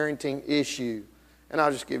a parenting issue, and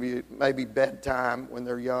I'll just give you maybe bedtime when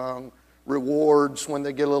they're young, rewards when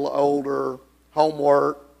they get a little older,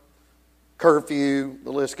 homework, curfew,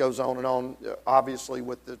 the list goes on and on. Obviously,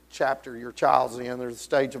 with the chapter your child's in, there's a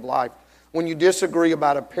stage of life. When you disagree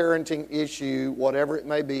about a parenting issue, whatever it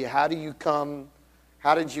may be, how did you come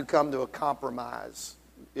to a compromise?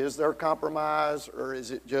 Is there a compromise, or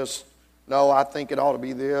is it just, no, I think it ought to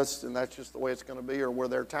be this, and that's just the way it's going to be? Or were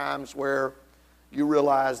there times where you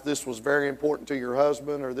realized this was very important to your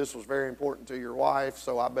husband, or this was very important to your wife,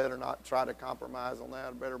 so I better not try to compromise on that,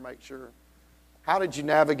 I better make sure? How did you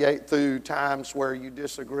navigate through times where you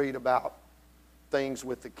disagreed about things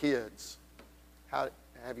with the kids? How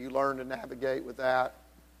have you learned to navigate with that?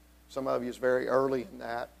 Some of you is very early in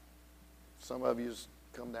that. Some of you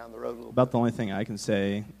come down the road a little About bit. the only thing I can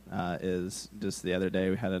say is just the other day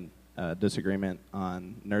we had a disagreement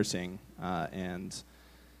on nursing, and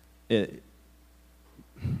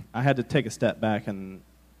I had to take a step back and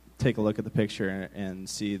take a look at the picture and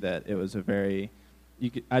see that it was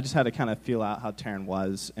I just had to kind of feel out how Taryn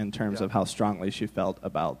was in terms of how strongly she felt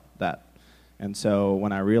about that. And so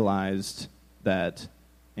when I realized that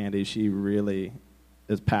Andy, she really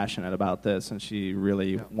is passionate about this, and she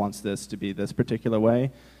really wants this to be this particular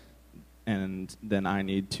way, and then I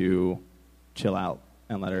need to chill out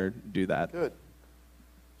and let her do that. Good.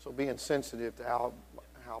 So being sensitive to how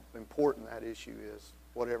important that issue is,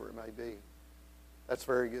 whatever it may be. That's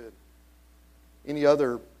very good. Any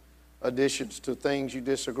other additions to things you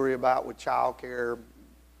disagree about with child care,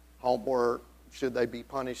 homework? Should they be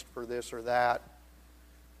punished for this or that?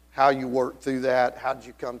 How you work through that? How did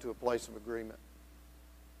you come to a place of agreement?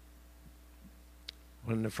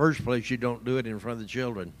 Well, in the first place, you don't do it in front of the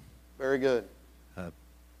children. Very good.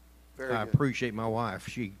 Very I good. appreciate my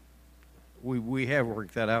wife. We have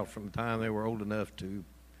worked that out from the time they were old enough to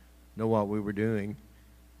know what we were doing.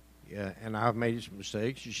 Yeah, and I've made some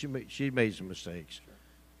mistakes. She made some mistakes,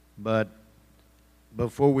 but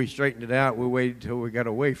before we straightened it out, we waited until we got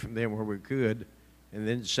away from them where we could, and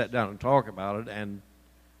then sat down and talk about it. And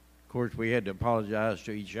of course, we had to apologize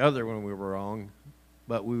to each other when we were wrong,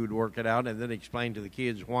 but we would work it out and then explain to the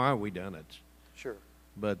kids why we done it. Sure.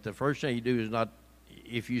 But the first thing you do is not,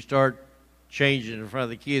 if you start changing in front of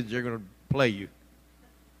the kids, they're going to play you.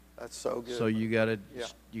 That's so good. So you got to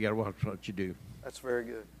Yeah. watch what you do. That's very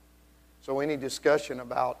good. So any discussion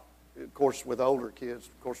about, of course, with older kids,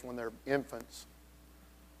 of course, when they're infants,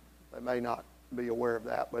 they may not be aware of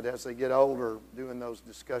that, but as they get older, doing those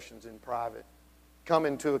discussions in private,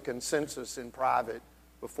 coming to a consensus in private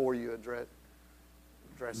before you address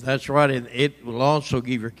it. That's right, and it will also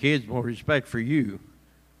give your kids more respect for you.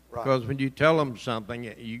 Right. Because when you tell them something,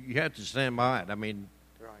 you have to stand by it. I mean,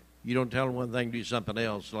 Right. you don't tell them one thing, do something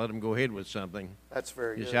else. Let them go ahead with something. That's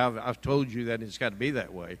very You good. see, I've told you that it's got to be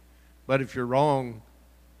that way. But if you're wrong,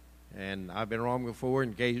 and I've been wrong before,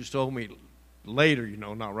 and Kay's told me later,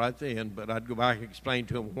 not right then, but I'd go back and explain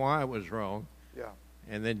to them why I was wrong, Yeah,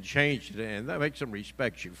 and then change it, and that makes them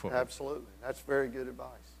respect you for it. absolutely. That's very good advice.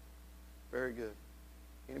 Very good.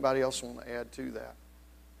 Anybody else want to add to that?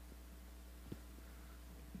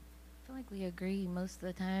 I feel like we agree most of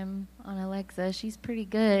the time on Alexa. She's pretty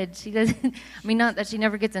good. She doesn't, I mean, not that she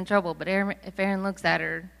never gets in trouble, but if Aaron looks at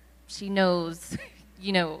her, she knows,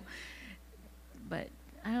 But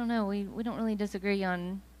I don't know. We don't really disagree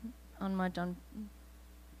on much on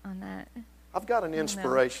that. I've got an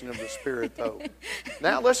inspiration of the Spirit, though.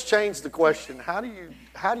 Now let's change the question. How do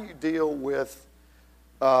you deal with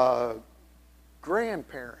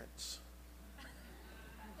grandparents?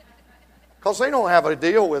 Because they don't have a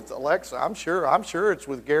deal with Alexa. I'm sure it's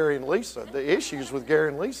with Gary and Lisa. The issue's with Gary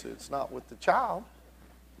and Lisa. It's not with the child.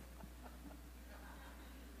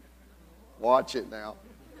 Watch it now.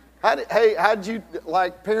 How'd you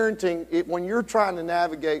like parenting? When you're trying to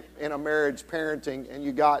navigate in a marriage parenting, and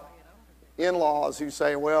you got in-laws who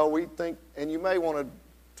say, "Well, we think," and you may want to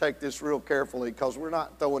take this real carefully because we're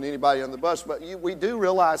not throwing anybody on the bus, but we do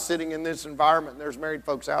realize sitting in this environment, and there's married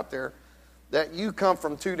folks out there, that you come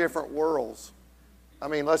from two different worlds. I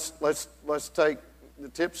mean, let's take the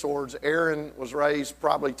Tipswords. Aaron was raised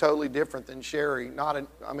probably totally different than Sherry.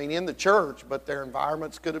 In the church, but their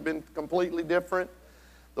environments could have been completely different.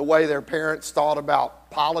 The way their parents thought about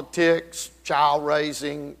politics, child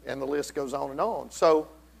raising, and the list goes on and on. So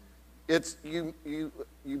it's you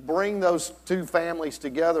bring those two families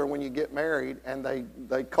together when you get married, and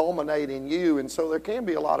they culminate in you. And so there can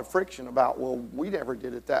be a lot of friction about, well, we never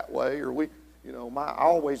did it that way, or I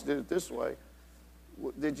always did it this way.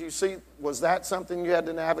 Did you see, was that something you had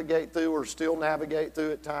to navigate through or still navigate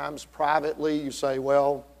through at times privately? You say,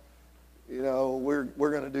 well, we're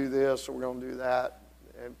going to do this or we're going to do that.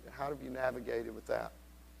 And how have you navigated with that?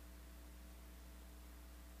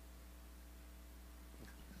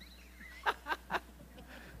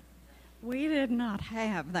 We did not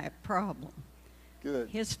have that problem. Good.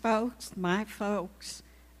 His folks, my folks,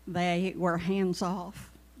 they were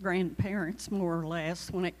hands-off grandparents, more or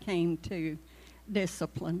less, when it came to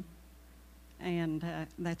discipline. And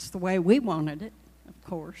that's the way we wanted it, of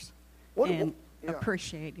course, and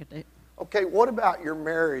appreciated it. Okay, what about your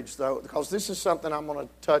marriage, though? Because this is something I'm going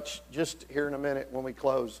to touch just here in a minute when we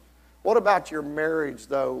close. What about your marriage,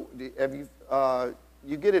 though? Have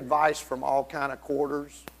you get advice from all kind of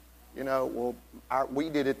quarters? We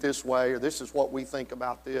did it this way, or this is what we think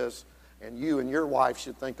about this, and you and your wife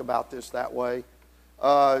should think about this that way.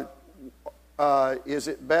 Is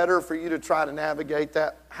it better for you to try to navigate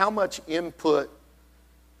that? How much input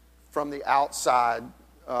from the outside?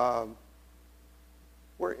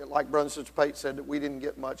 Like Brother and Sister Pate said, that we didn't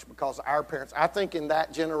get much because our parents. I think in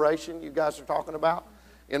that generation you guys are talking about,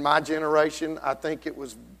 in my generation, I think it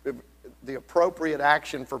was the appropriate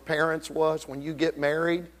action for parents was when you get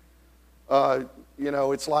married.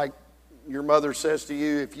 It's like your mother says to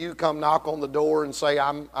you, if you come knock on the door and say,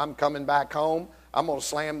 I'm coming back home, I'm going to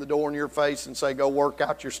slam the door in your face and say, go work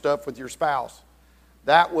out your stuff with your spouse.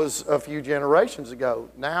 That was a few generations ago.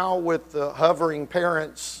 Now with the hovering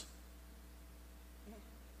parents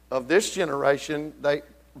of this generation,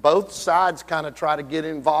 both sides kind of try to get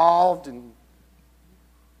involved, and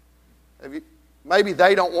maybe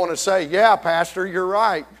they don't want to say, yeah, Pastor, you're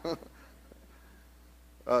right.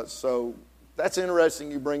 So that's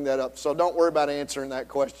interesting you bring that up. So don't worry about answering that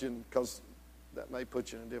question because that may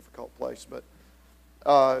put you in a difficult place. But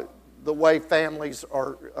the way families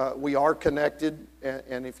are, we are connected,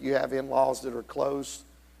 and if you have in-laws that are close,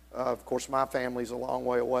 Of course, my family's a long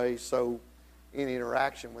way away, so any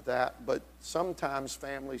interaction with that. But sometimes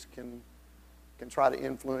families can try to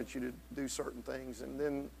influence you to do certain things, and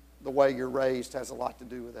then the way you're raised has a lot to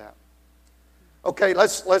do with that. Okay,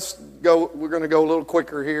 let's go. We're going to go a little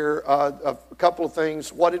quicker here. A couple of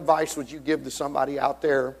things. What advice would you give to somebody out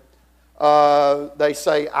there? They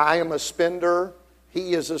say, I am a spender,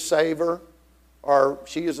 he is a saver, or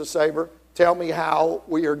she is a saver. Tell me how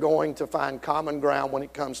we are going to find common ground when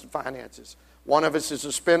it comes to finances. One of us is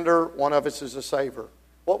a spender, one of us is a saver.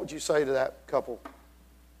 What would you say to that couple?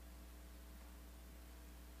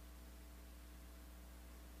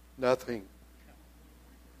 Nothing.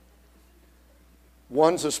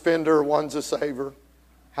 One's a spender, one's a saver.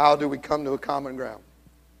 How do we come to a common ground?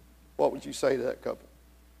 What would you say to that couple?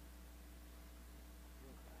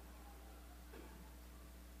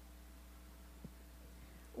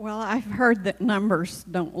 Well, I've heard that numbers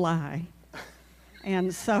don't lie.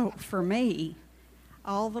 And so for me,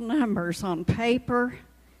 all the numbers on paper,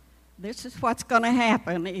 this is what's going to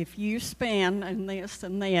happen if you spend and this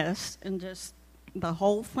and just the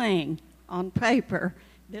whole thing on paper.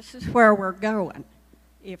 This is where we're going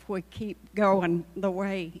if we keep going the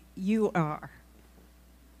way you are.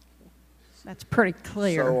 That's pretty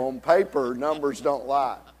clear. So on paper, numbers don't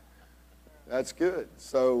lie. That's good.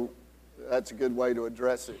 So that's a good way to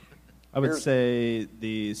address it. I would say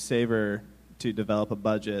the saver to develop a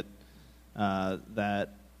budget that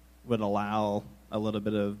would allow a little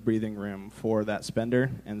bit of breathing room for that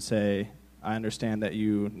spender and say, I understand that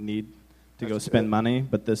you need to go spend money,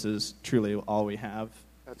 but this is truly all we have.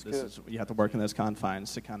 That's good. You have to work in those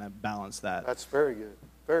confines to kind of balance that. That's very good.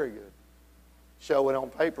 Very good. Show it on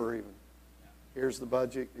paper even. Here's the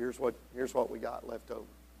budget. Here's what we got left over.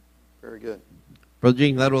 Very good. Brother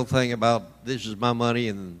Gene, that old thing about this is my money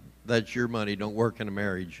and that's your money don't work in a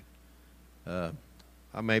marriage. I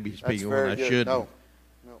may be speaking when I shouldn't. No.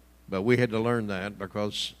 But we had to learn that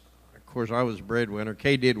because, of course, I was a breadwinner.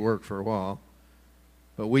 Kay did work for a while.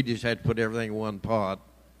 But we just had to put everything in one pot.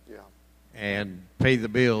 Yeah. And pay the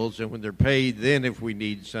bills. And when they're paid, then if we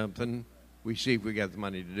need something, we see if we got the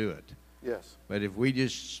money to do it. Yes. But if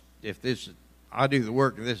I do the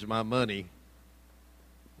work and this is my money,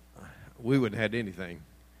 we wouldn't have had anything.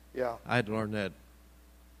 Yeah. I had to learn that.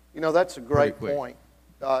 You know, that's a great point.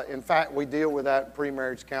 In fact, we deal with that in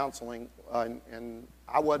pre-marriage counseling, and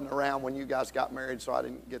I wasn't around when you guys got married, so I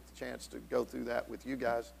didn't get the chance to go through that with you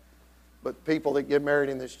guys. But people that get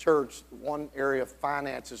married in this church, one area of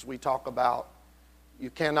finances we talk about,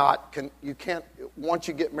 you can't, once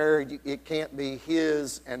you get married, it can't be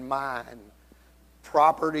his and mine.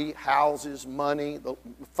 Property, houses, money, the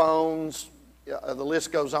phones, the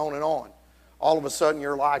list goes on and on. All of a sudden,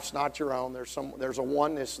 your life's not your own. There's a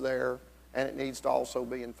oneness there, and it needs to also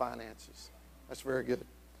be in finances. That's very good.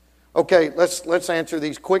 Okay, let's answer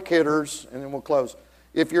these quick hitters, and then we'll close.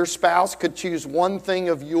 If your spouse could choose one thing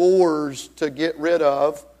of yours to get rid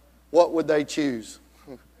of, what would they choose?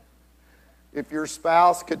 If your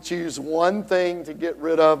spouse could choose one thing to get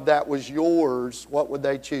rid of that was yours, what would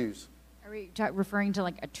they choose? Are we referring to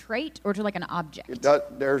like a trait or to like an object?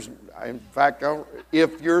 In fact,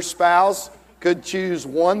 if your spouse could choose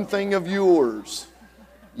one thing of yours,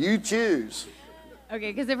 you choose.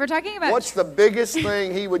 Okay, because if we're talking about... What's the biggest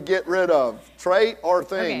thing he would get rid of? Trait or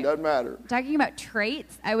thing, okay. Doesn't matter. Talking about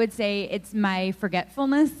traits, I would say it's my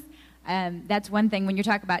forgetfulness. That's one thing when you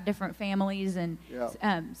talk about different families. And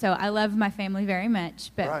so I love my family very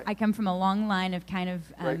much, but I come from a long line of kind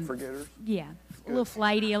of... great forgetters. Yeah, a little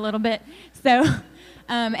flighty a little bit. So,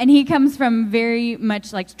 and he comes from very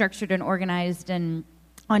much like structured and organized and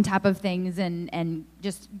on top of things and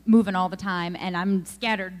just moving all the time, and I'm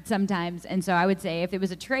scattered sometimes. And so I would say if it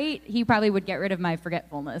was a trait, he probably would get rid of my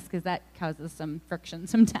forgetfulness because that causes some friction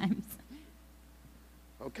sometimes.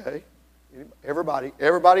 Okay. Everybody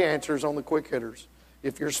answers on the quick hitters.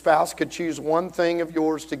 If your spouse could choose one thing of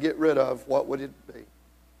yours to get rid of, what would it be?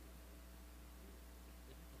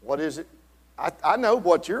 What is it? I know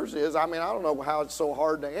what yours is. I mean, I don't know how it's so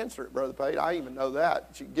hard to answer it, Brother Pate. I even know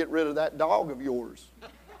that. You get rid of that dog of yours.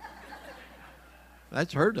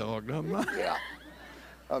 That's her dog, not mine. Yeah.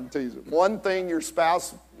 I'm teasing. One thing your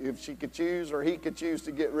spouse, if she could choose or he could choose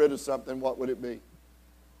to get rid of something, what would it be?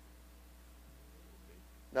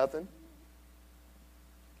 Nothing?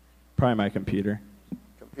 Probably my computer.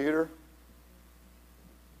 Computer?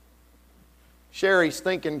 Sherry's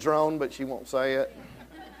thinking drone, but she won't say it.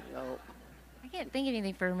 No. I can't think of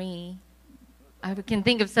anything for me. I can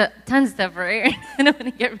think of tons of stuff for Aaron I don't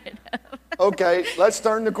want to get rid of. Okay, let's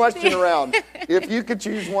turn the question around. If you could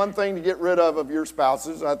choose one thing to get rid of your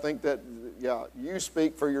spouses, I think that yeah, you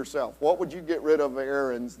speak for yourself. What would you get rid of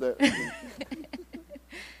Aaron's that?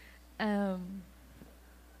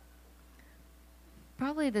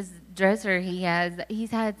 Probably this dresser he's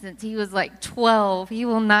had since he was like 12. He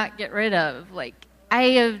will not get rid of. Like, I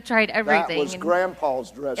have tried everything. That was Grandpa's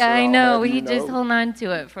dresser. I know. He just held on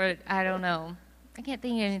to it for, I don't know. I can't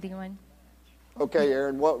think of anything one. Okay,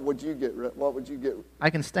 Aaron, what would you get rid? What would you get? I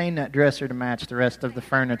can stain that dresser to match the rest of the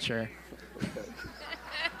furniture.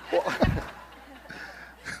 Well,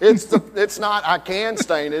 it's not I can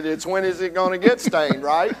stain it. It's when is it going to get stained,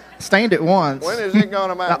 right? Stained it once. When is it going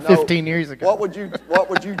to matter? About 15 years ago. What would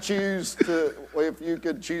you choose to, if you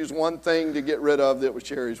could choose one thing to get rid of that was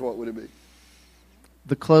Sherry's? What would it be?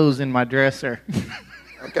 The clothes in my dresser.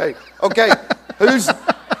 Okay. Okay,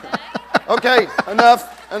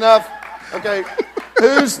 enough. Okay,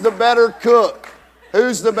 who's the better cook?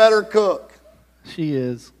 She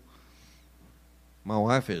is. My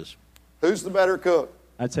wife is. Who's the better cook?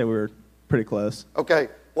 I'd say we were pretty close. Okay,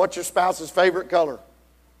 what's your spouse's favorite color?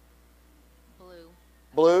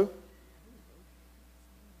 Blue?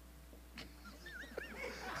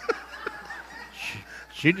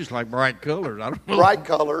 She just like bright colors. I don't know. Bright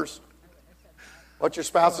colors. What's your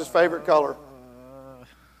spouse's favorite color?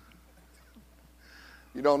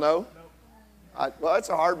 You don't know? Well, that's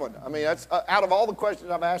a hard one. I mean, that's out of all the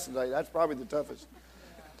questions I've asked today, that's probably the toughest.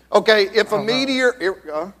 Okay, if a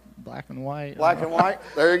meteor... Black and white. Black and white.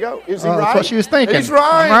 There you go. Is he right? That's what she was thinking. He's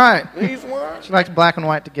right. I'm right. He's right. She likes black and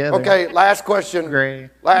white together. Okay, last question.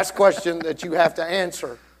 Gray. Last question that you have to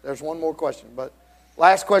answer. There's one more question, but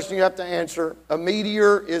last question you have to answer. A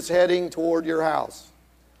meteor is heading toward your house.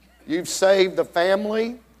 You've saved the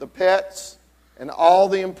family, the pets, and all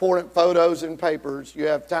the important photos and papers. You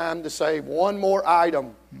have time to save one more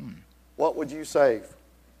item. What would you save?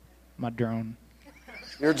 My drone.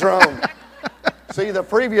 Your drone. See, the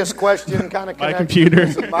previous question kind of My computer.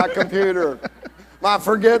 My computer. My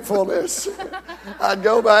forgetfulness. I'd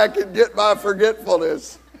go back and get my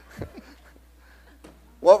forgetfulness.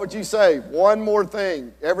 What would you save? One more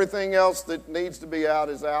thing. Everything else that needs to be out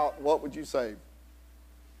is out. What would you save?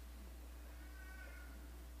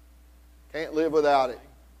 Can't live without it.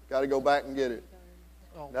 Got to go back and get it.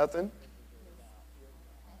 Nothing?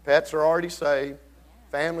 Pets are already saved.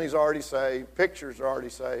 Families are already saved. Pictures are already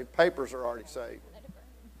saved. Papers are already saved.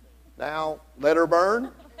 Now, let her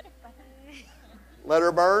burn? Let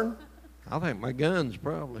her burn? I think my guns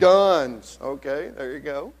probably. Guns. Okay, there you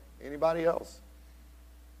go. Anybody else?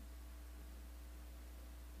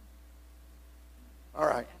 All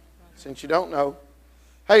right. Since you don't know,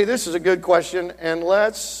 hey, this is a good question, and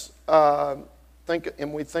let's think.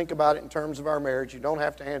 And we think about it in terms of our marriage. You don't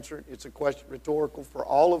have to answer it. It's a question rhetorical for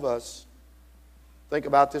all of us. Think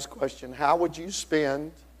about this question. How would you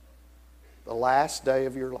spend the last day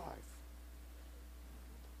of your life?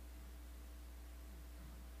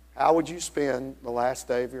 How would you spend the last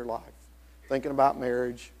day of your life? Thinking about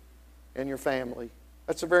marriage and your family.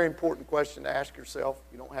 That's a very important question to ask yourself.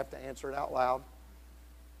 You don't have to answer it out loud.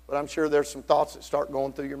 But I'm sure there's some thoughts that start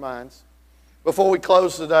going through your minds. Before we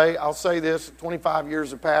close today, I'll say this. 25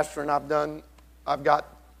 years of pastoring, I've got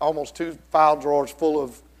almost 2 file drawers full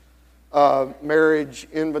of marriage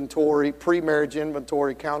inventory, pre-marriage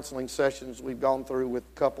inventory counseling sessions we've gone through with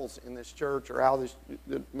couples in this church or how this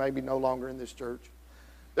maybe no longer in this church.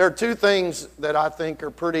 There are 2 things that I think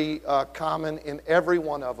are pretty common in every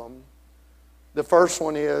one of them. The first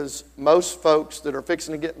one is most folks that are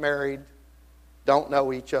fixing to get married don't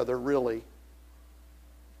know each other really.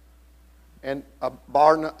 And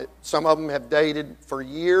some of them have dated for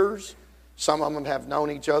years. Some of them have known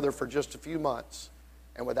each other for just a few months.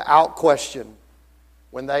 And without question,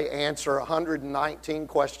 when they answer 119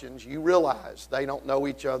 questions, you realize they don't know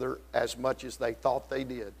each other as much as they thought they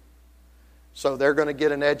did. So they're going to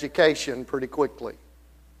get an education pretty quickly.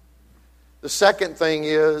 The second thing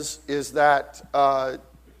is the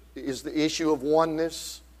issue of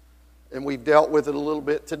oneness, and we've dealt with it a little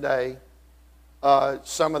bit today.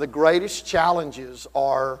 Some of the greatest challenges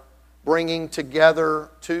are bringing together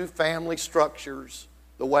 2 family structures,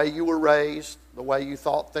 the way you were raised, the way you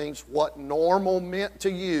thought things, what normal meant to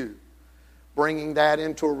you, bringing that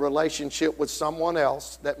into a relationship with someone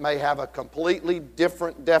else that may have a completely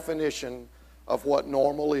different definition of what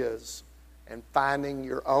normal is, and finding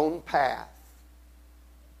your own path.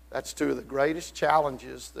 That's 2 of the greatest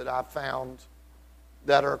challenges that I've found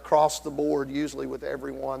that are across the board, usually with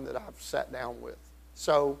everyone that I've sat down with.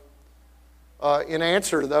 So, in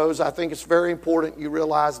answer to those, I think it's very important you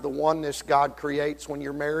realize the oneness God creates when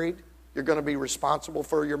you're married. You're going to be responsible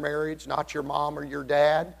for your marriage, not your mom or your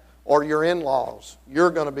dad or your in-laws.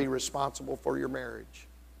 You're going to be responsible for your marriage.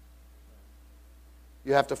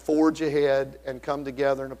 You have to forge ahead and come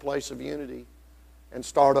together in a place of unity and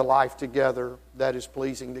start a life together that is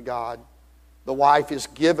pleasing to God. The wife is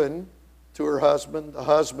given to her husband. The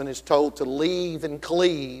husband is told to leave and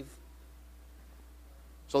cleave.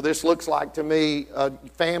 So this looks like to me a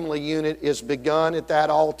family unit is begun at that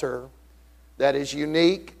altar that is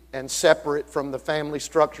unique and separate from the family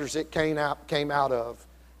structures it came out of.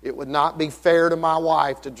 It would not be fair to my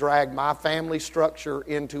wife to drag my family structure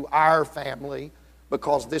into our family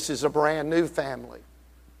because this is a brand new family.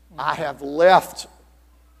 I have left,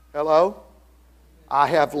 hello? I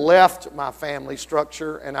have left my family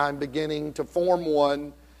structure and I'm beginning to form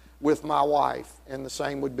one with my wife. And the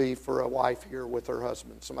same would be for a wife here with her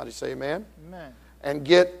husband. Somebody say amen? Amen. And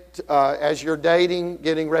as you're dating,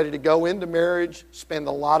 getting ready to go into marriage, spend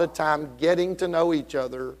a lot of time getting to know each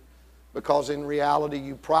other, because in reality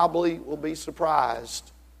you probably will be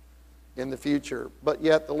surprised in the future. But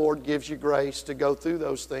yet the Lord gives you grace to go through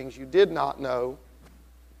those things you did not know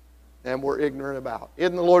and were ignorant about.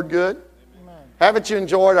 Isn't the Lord good? Amen. Haven't you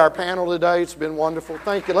enjoyed our panel today? It's been wonderful.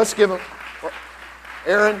 Thank you. Let's give him...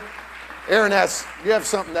 Aaron, you have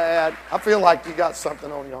something to add? I feel like you got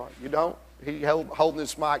something on your heart. You don't? He holding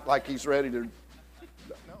this mic like he's ready to...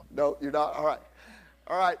 No, you're not? All right.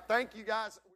 All right. Thank you, guys.